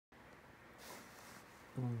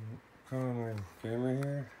Common gamer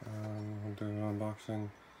here. I'm doing an unboxing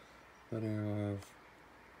video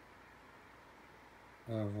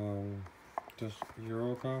of this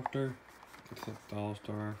Eurocopter. It's a dollar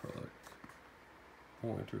store for like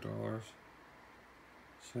only $2.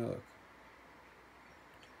 See, look,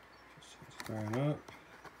 just stand up.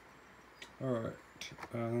 All right,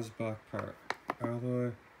 this back part,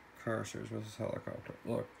 alloy car series with this helicopter.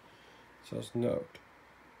 Look, it says note: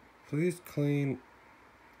 please clean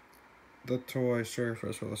the toy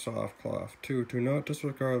surface with a soft cloth. 2. Do not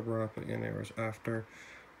disregard wrapping and errors after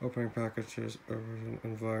opening packages of an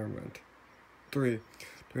environment. 3.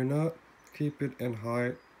 Do not keep it in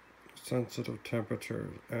high sensitive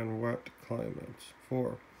temperatures and wet climates.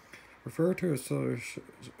 4. Refer to a solution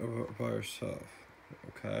by yourself.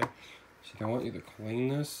 Okay, so I want you to clean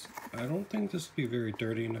this. I don't think this will be very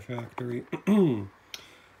dirty in the factory,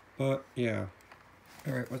 but yeah.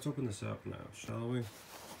 All right, let's open this up now, shall we?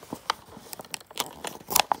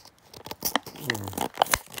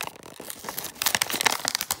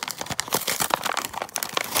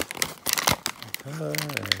 Okay,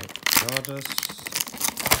 got this.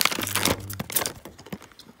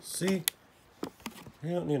 See, you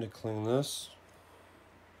don't need to clean this.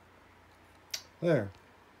 There,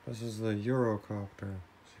 this is the Eurocopter,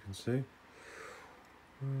 as you can see.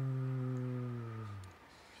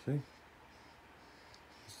 See,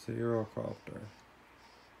 it's the Eurocopter.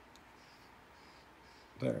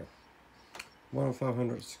 There, 1 of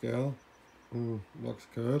 500 scale. Looks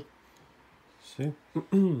good. See,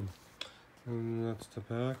 and that's the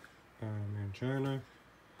back. In China,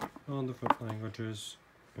 all different languages,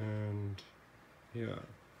 and yeah,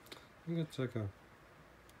 I think it's like a,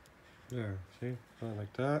 there, see, something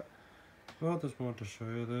like that. Well, I just wanted to show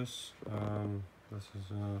you this. This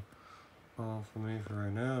is all for me for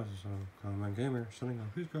right now. This is Common Gamer, signing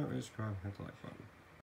off. Please comment, subscribe, hit the like button.